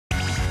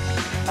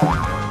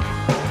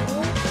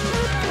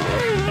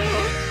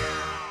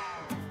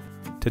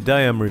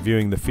Today I'm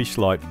reviewing the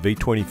Lite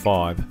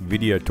V25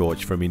 video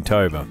torch from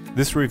Intova.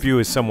 This review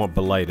is somewhat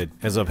belated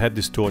as I've had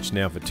this torch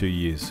now for 2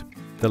 years.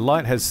 The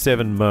Lite has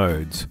 7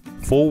 modes,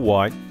 4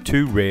 white,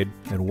 2 red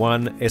and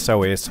 1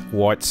 SOS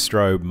white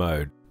strobe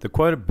mode. The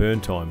quoted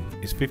burn time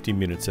is 50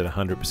 minutes at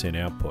 100%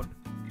 output,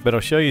 but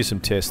I'll show you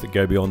some tests that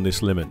go beyond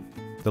this limit.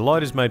 The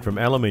Lite is made from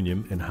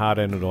aluminium and hard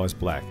anodized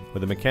black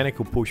with a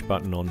mechanical push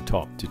button on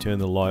top to turn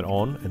the light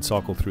on and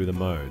cycle through the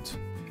modes.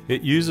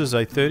 It uses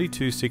a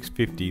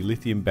 32650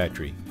 lithium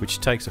battery,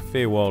 which takes a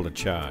fair while to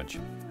charge.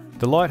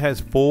 The Lite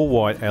has 4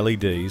 white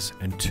LEDs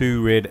and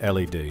 2 red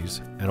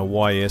LEDs and a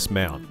YS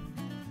mount.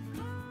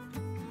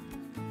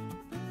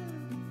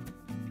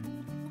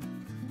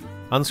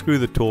 Unscrew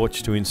the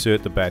torch to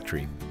insert the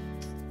battery.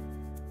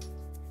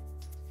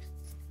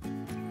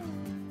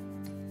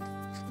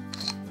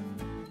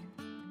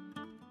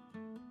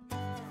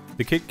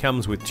 The kit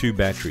comes with 2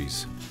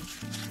 batteries.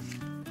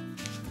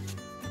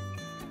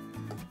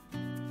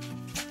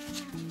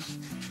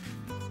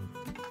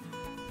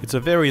 It's a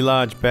very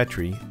large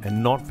battery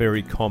and not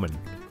very common.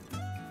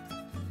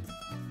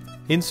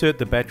 Insert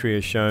the battery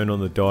as shown on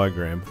the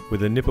diagram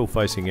with the nipple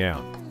facing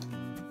out.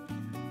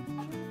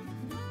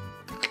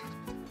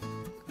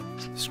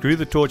 Screw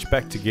the torch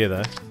back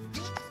together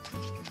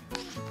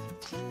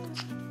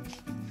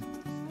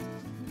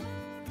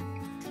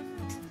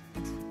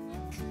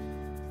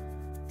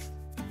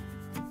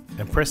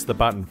and press the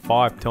button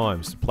 5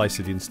 times to place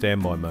it in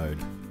standby mode.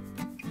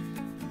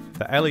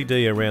 The LED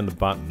around the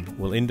button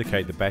will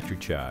indicate the battery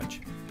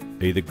charge,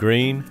 either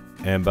green,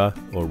 amber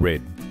or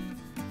red.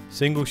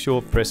 Single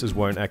short presses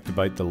won't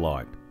activate the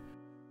light.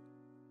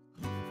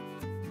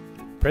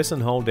 Press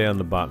and hold down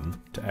the button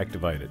to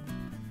activate it.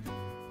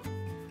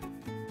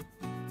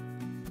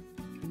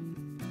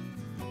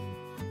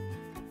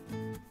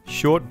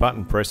 Short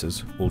button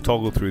presses will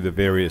toggle through the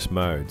various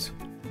modes.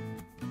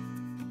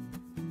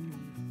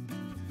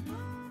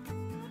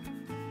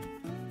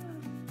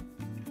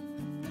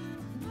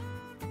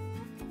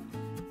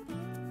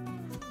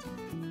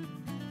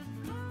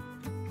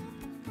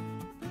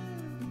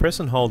 Press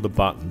and hold the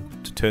button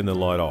to turn the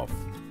light off.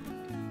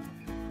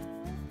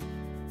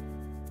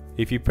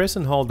 If you press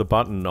and hold the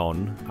button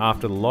on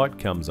after the light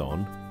comes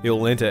on, it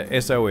will enter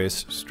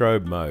SOS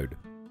strobe mode.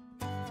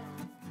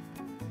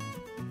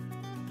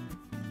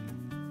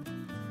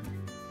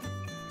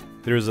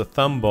 There is a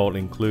thumb bolt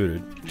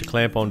included to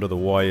clamp onto the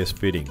YS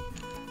fitting.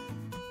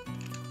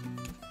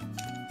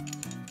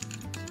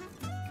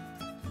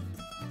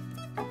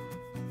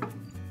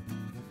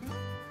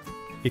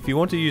 If you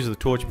want to use the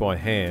torch by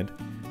hand,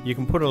 you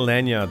can put a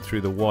lanyard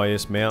through the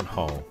YS mount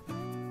hole.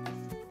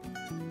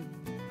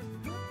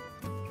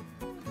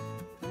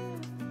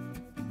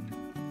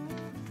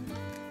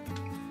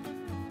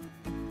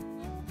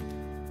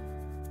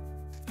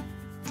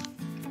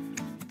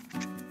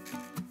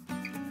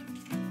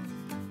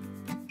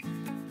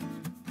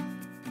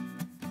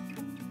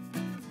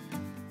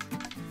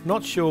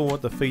 Not sure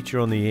what the feature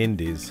on the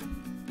end is.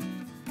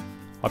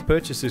 I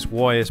purchased this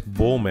YS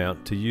ball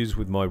mount to use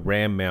with my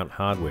RAM mount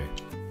hardware.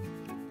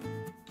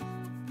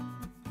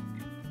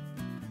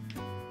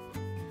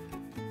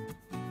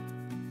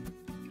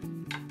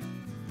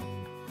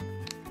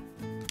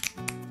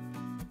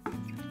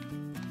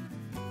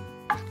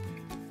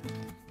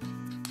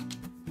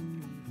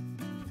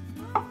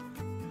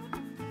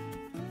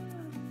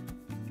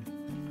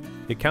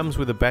 It comes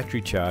with a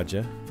battery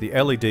charger. The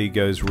LED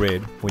goes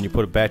red when you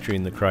put a battery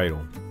in the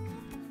cradle.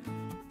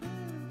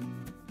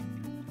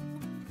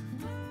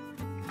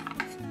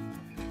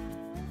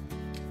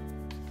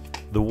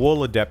 The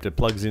wall adapter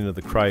plugs into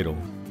the cradle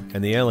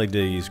and the LED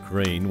is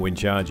green when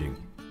charging.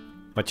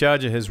 My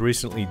charger has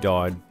recently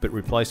died, but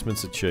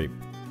replacements are cheap.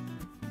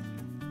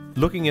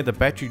 Looking at the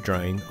battery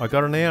drain, I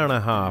got an hour and a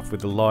half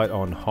with the light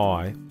on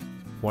high,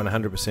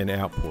 100%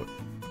 output.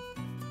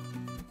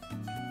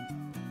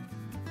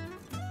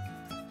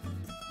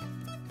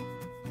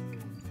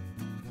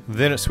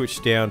 Then it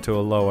switched down to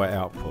a lower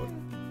output.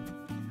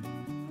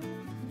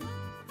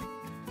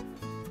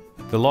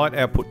 The light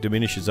output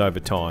diminishes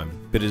over time,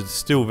 but it is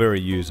still very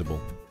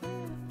usable.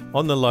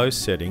 On the low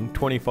setting,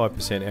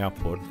 25%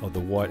 output of the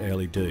white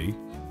LED,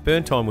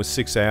 burn time was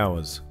 6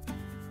 hours.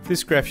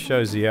 This graph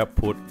shows the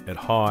output at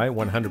high,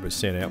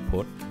 100%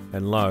 output,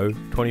 and low,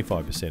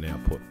 25%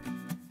 output.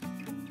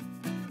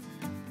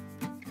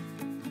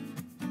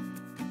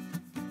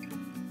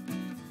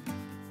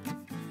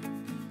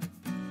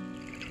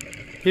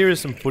 Here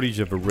is some footage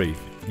of a reef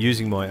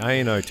using my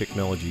A&O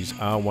Technologies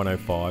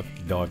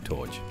R105 dive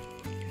torch.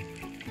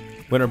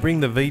 When I bring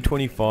the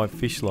V25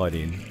 fish light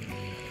in,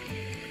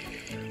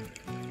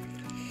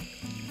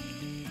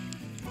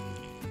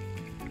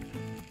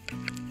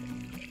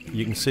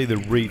 you can see the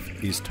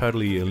reef is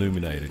totally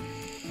illuminated.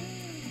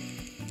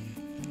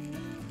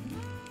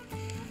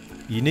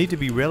 You need to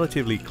be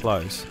relatively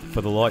close for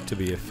the light to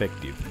be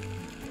effective.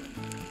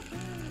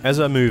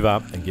 As I move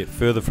up and get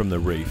further from the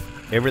reef,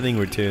 everything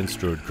returns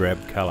to a drab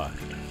colour.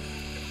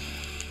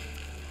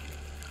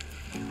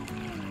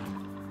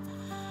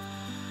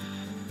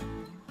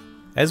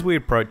 As we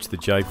approach the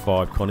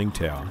J5 conning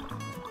tower,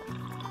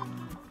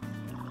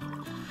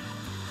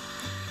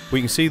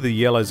 we can see the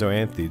yellow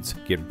zoanthids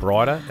get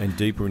brighter and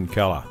deeper in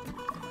colour.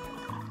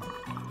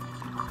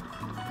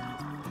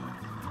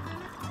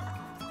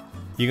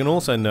 You can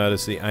also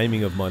notice the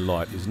aiming of my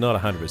light is not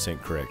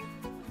 100% correct.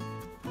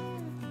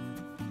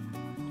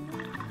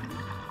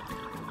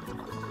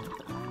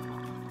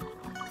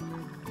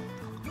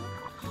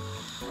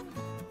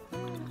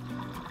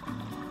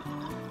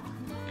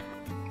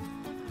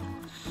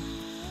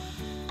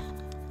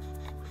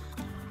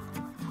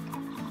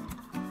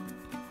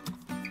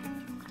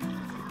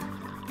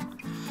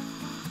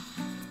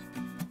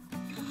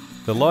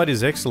 The light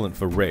is excellent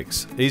for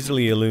wrecks,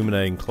 easily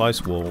illuminating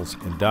close walls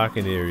and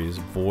darkened areas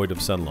void of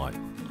sunlight.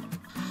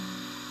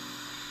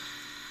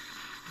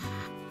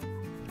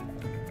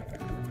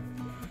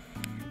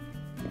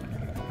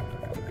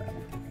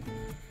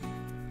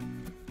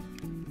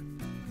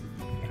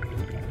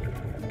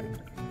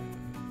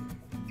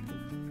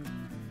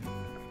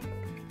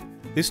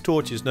 This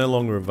torch is no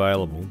longer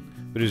available,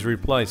 but is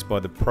replaced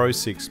by the Pro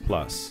 6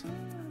 Plus.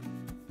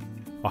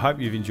 I hope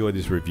you've enjoyed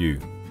this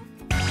review.